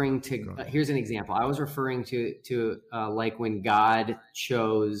referring to, here's an example. I was referring to like when God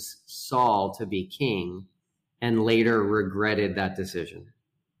chose Saul to be king and later regretted that decision.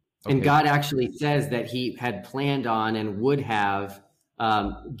 Okay. And God actually says that he had planned on and would have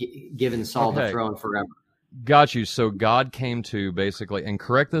given Saul the throne forever. Got you. So God came to basically, and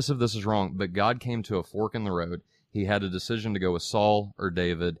correct this if this is wrong, but God came to a fork in the road. He had a decision to go with Saul or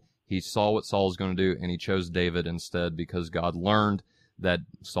David. He saw what Saul was going to do, and he chose David instead because God learned that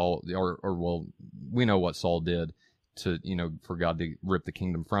Saul, well, we know what Saul did to, for God to rip the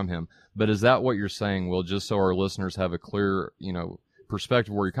kingdom from him. But is that what you're saying, Will, just so our listeners have a clear,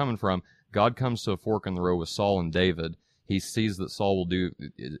 perspective where you're coming from? God comes to a fork in the road with Saul and David. He sees that Saul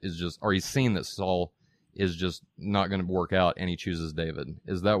he's seen that Saul is just not going to work out, and he chooses David.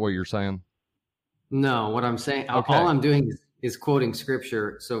 Is that what you're saying? No, what I'm saying, okay. All I'm doing is quoting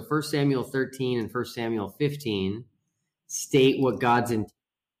scripture. So 1 Samuel 13 and 1 Samuel 15 state what God's intents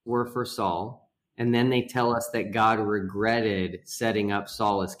were for Saul, and then they tell us that God regretted setting up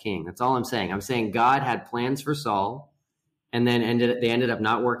Saul as king. That's all I'm saying. I'm saying God had plans for Saul, and then they ended up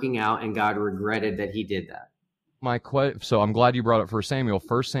not working out, and God regretted that he did that. So I'm glad you brought up 1 Samuel.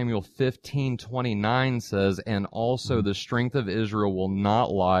 1 Samuel 15:29 says, "And also the strength of Israel will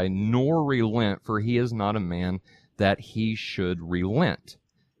not lie, nor relent, for he is not a man that he should relent."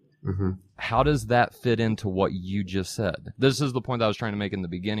 Mm-hmm. How does that fit into what you just said? This is the point that I was trying to make in the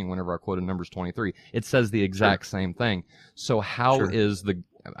beginning whenever I quoted Numbers 23. It says the exact same thing. So how is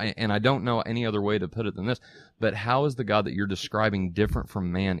and I don't know any other way to put it than this, but how is the God that you're describing different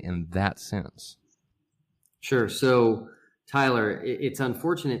from man in that sense? Sure. So, Tyler, it's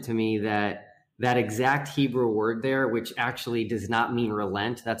unfortunate to me that exact Hebrew word there, which actually does not mean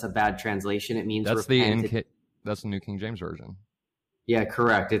relent, that's a bad translation. It means repent. That's the New King James Version. Yeah,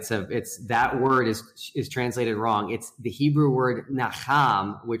 correct. It's that word is translated wrong. It's the Hebrew word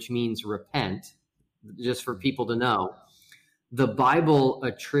nacham, which means repent. Just for people to know, the Bible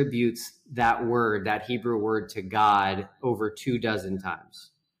attributes that Hebrew word, to God over 24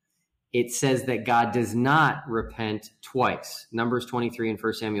 times. It says that God does not repent twice. Numbers 23 and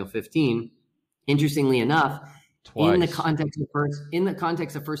 1 Samuel 15. Interestingly enough, twice. in the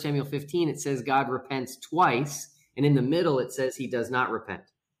context of 1 Samuel 15, it says God repents twice, and in the middle it says he does not repent.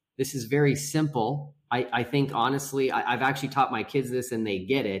 This is very simple. I think, honestly, I've actually taught my kids this, and they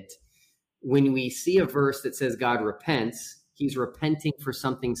get it. When we see a verse that says God repents, he's repenting for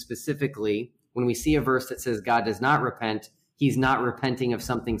something specifically. When we see a verse that says God does not repent, he's not repenting of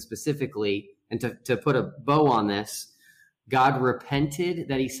something specifically. And to put a bow on this, God repented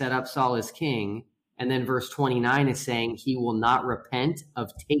that he set up Saul as king. And then verse 29 is saying he will not repent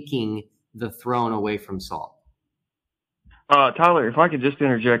of taking the throne away from Saul. Tyler, if I could just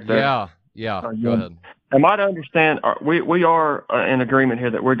interject there. Yeah. Go ahead. Am I to understand, we are in agreement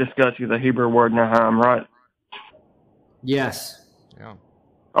here that we're discussing the Hebrew word naham, right? Yes. Yeah.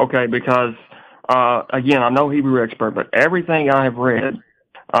 Okay, because again, I'm no Hebrew expert, but everything I have read,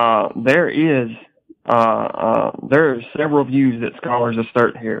 there are several views that scholars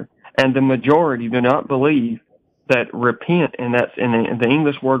assert here, and the majority do not believe that repent, and that's in the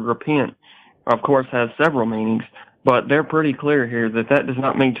English word repent, of course, has several meanings, but they're pretty clear here that does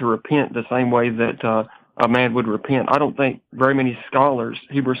not mean to repent the same way that a man would repent. I don't think very many scholars,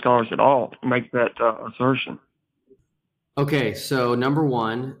 Hebrew scholars at all, make that assertion. Okay, so number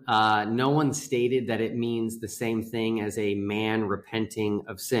one, no one stated that it means the same thing as a man repenting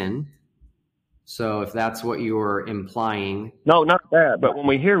of sin. So if that's what you're implying. No, not that. But when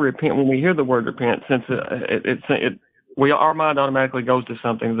we hear repent, when we hear the word repent, since our mind automatically goes to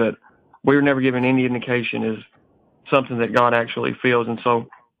something that we were never given any indication is something that God actually feels. And so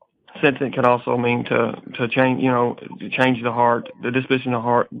since it can also mean to change, change the heart, the disposition of the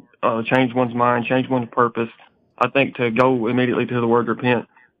heart, change one's mind, change one's purpose, I think to go immediately to the word repent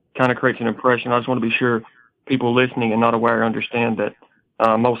kind of creates an impression. I just want to be sure people listening and not aware understand that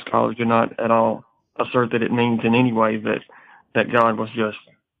most scholars do not at all assert that it means in any way that God was just,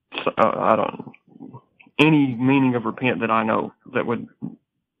 any meaning of repent that I know that would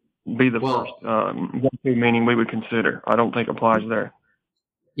be the first go-to meaning we would consider. I don't think applies there.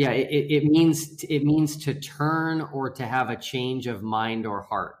 Yeah, it means to turn or to have a change of mind or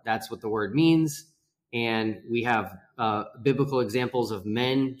heart. That's what the word means. And we have biblical examples of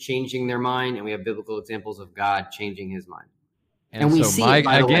men changing their mind, and we have biblical examples of God changing his mind. And we see it,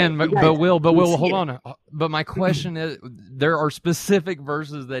 by the way. Will, hold on. But my question is, there are specific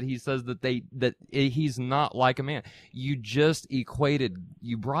verses that he says that he's not like a man. You just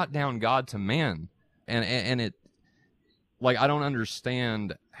you brought down God to man, and it, like, I don't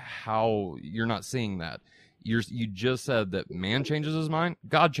understand how you're not seeing that. You just said that man changes his mind,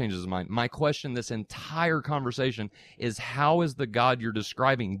 God changes his mind. My question this entire conversation is, how is the God you're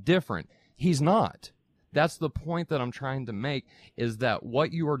describing different? He's not. That's the point that I'm trying to make, is that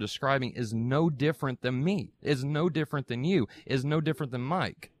what you are describing is no different than me, is no different than you, is no different than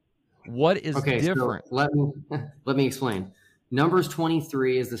Mike. What is different? So let me explain. Numbers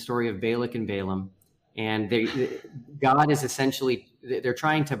 23 is the story of Balak and Balaam. And God is essentially, they're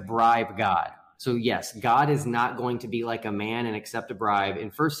trying to bribe God. So yes, God is not going to be like a man and accept a bribe.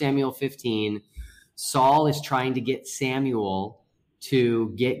 In 1 Samuel 15, Saul is trying to get Samuel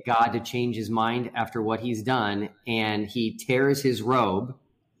to get God to change his mind after what he's done, and he tears his robe.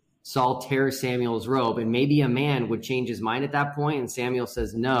 Saul tears Samuel's robe, and maybe a man would change his mind at that point, and Samuel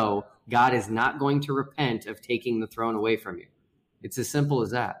says, no, God is not going to repent of taking the throne away from you. It's as simple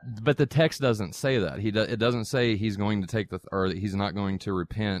as that. But the text doesn't say that. It doesn't say he's going to take or he's not going to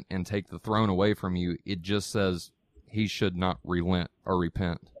repent and take the throne away from you. It just says he should not relent or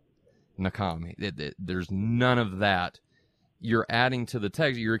repent. Nakam. There's none of that. You're adding to the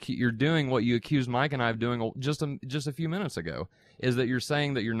text. You're doing what you accused Mike and I of doing just a few minutes ago. Is that you're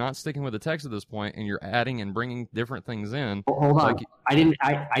saying that you're not sticking with the text at this point, and you're adding and bringing different things in. Hold on. I didn't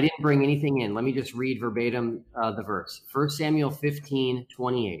bring anything in. Let me just read verbatim the verse. 1 Samuel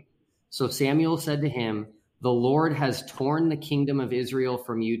 15:28. So Samuel said to him, the Lord has torn the kingdom of Israel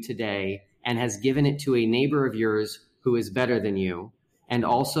from you today and has given it to a neighbor of yours who is better than you. And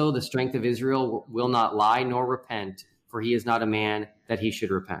also the strength of Israel will not lie nor repent, for he is not a man that he should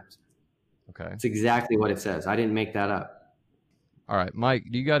repent. Okay. It's exactly what it says. I didn't make that up. All right, Mike,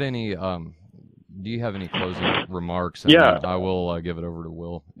 do you have any closing remarks? And Yeah. I will give it over to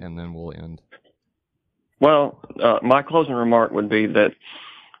Will, and then we'll end. Well, my closing remark would be that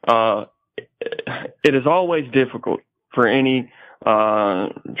it is always difficult for any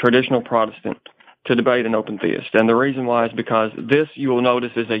traditional Protestant to debate an open theist. And the reason why is because this, you will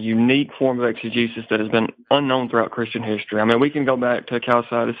notice, is a unique form of exegesis that has been unknown throughout Christian history. I mean, we can go back to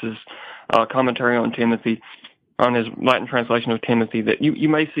Chalcedus's commentary on Timothy, on his Latin translation of Timothy, that you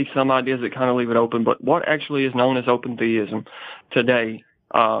may see some ideas that kind of leave it open, but what actually is known as open theism today,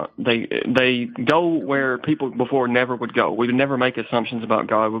 they go where people before never would go. We would never make assumptions about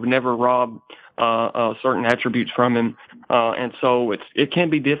God. We would never rob certain attributes from him, and so it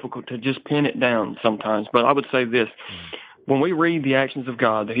can be difficult to just pin it down sometimes. But I would say this: when we read the actions of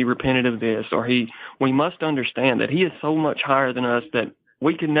God, that he repented of this, we must understand that he is so much higher than us that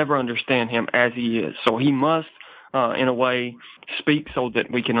we can never understand him as he is. So he must, in a way, speak so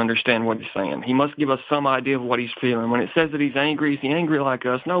that we can understand what he's saying. He must give us some idea of what he's feeling. When it says that he's angry, is he angry like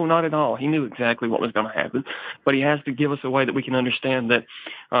us? No, not at all. He knew exactly what was going to happen. But he has to give us a way that we can understand that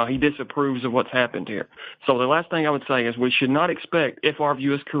he disapproves of what's happened here. So the last thing I would say is we should not expect, if our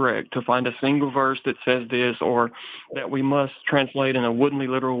view is correct, to find a single verse that says this, or that we must translate in a woodenly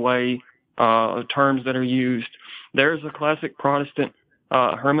literal way terms that are used. There's a classic Protestant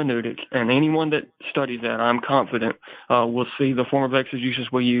hermeneutic, and anyone that studies that, I'm confident, will see the form of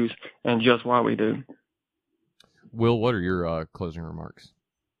exegesis we use and just why we do. Will, what are your closing remarks?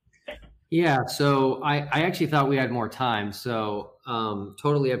 Yeah, so I actually thought we had more time, so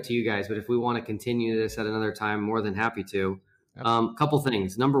totally up to you guys, but if we want to continue this at another time, more than happy to. Couple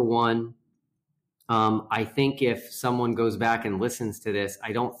things. Number one, I think if someone goes back and listens to this,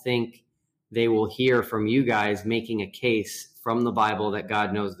 I don't think they will hear from you guys making a case from the Bible that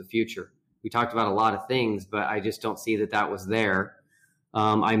God knows the future. We talked about a lot of things, but I just don't see that was there.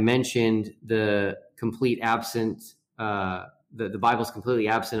 I mentioned the complete absent, the Bible's completely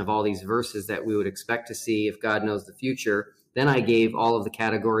absent of all these verses that we would expect to see if God knows the future. Then I gave all of the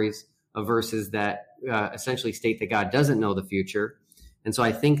categories of verses that essentially state that God doesn't know the future. And so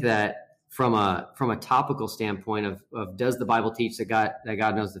I think that from a topical standpoint of does the Bible teach that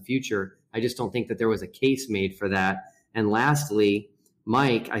God knows the future, I just don't think that there was a case made for that. And lastly,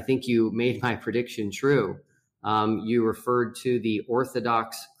 Mike, I think you made my prediction true. You referred to the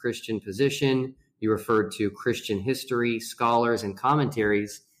Orthodox Christian position. You referred to Christian history, scholars, and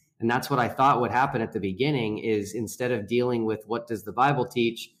commentaries. And that's what I thought would happen at the beginning is instead of dealing with what does the Bible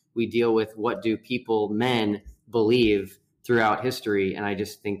teach, we deal with what do men believe throughout history. And I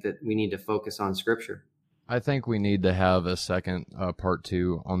just think that we need to focus on Scripture. I think we need to have a second part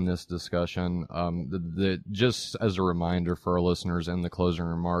 2 on this discussion. Just as a reminder for our listeners in the closing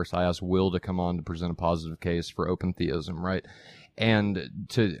remarks, I asked Will to come on to present a positive case for open theism, right? And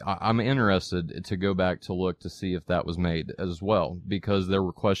I'm interested to go back to look to see if that was made as well, because there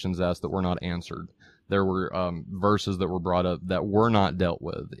were questions asked that were not answered. There were verses that were brought up that were not dealt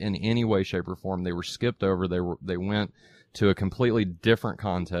with in any way, shape, or form. They were skipped over. They went to a completely different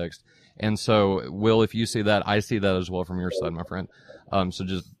context. And so, Will, if you see that, I see that as well from your side, my friend. So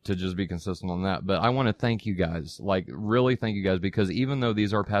just be consistent on that. But I want to thank you guys, really thank you guys, because even though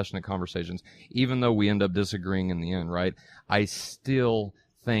these are passionate conversations, even though we end up disagreeing in the end, right, I still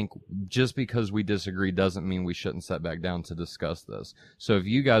think just because we disagree doesn't mean we shouldn't sit back down to discuss this. So if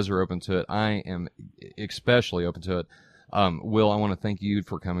you guys are open to it, I am especially open to it. Will, I want to thank you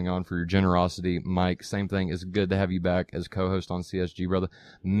for coming on, for your generosity. Mike, same thing. It's good to have you back as co-host on CSG, brother.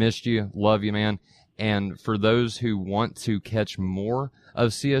 Missed you. Love you, man. And for those who want to catch more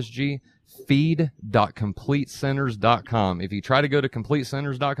of CSG, feed.completesinners.com. If you try to go to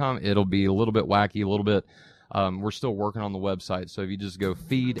completesinners.com, it'll be a little bit wacky, a little bit. We're still working on the website. So if you just go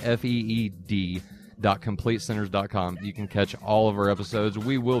feed, FEED, .completesinners.com, you can catch all of our episodes.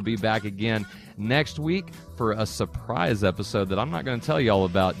 We will be back again next week for a surprise episode that I'm not going to tell you all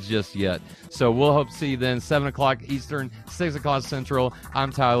about just yet. So we'll hope to see you then, 7 o'clock Eastern, 6 o'clock Central.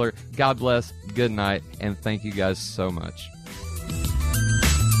 I'm Tyler. God bless, good night, and thank you guys so much.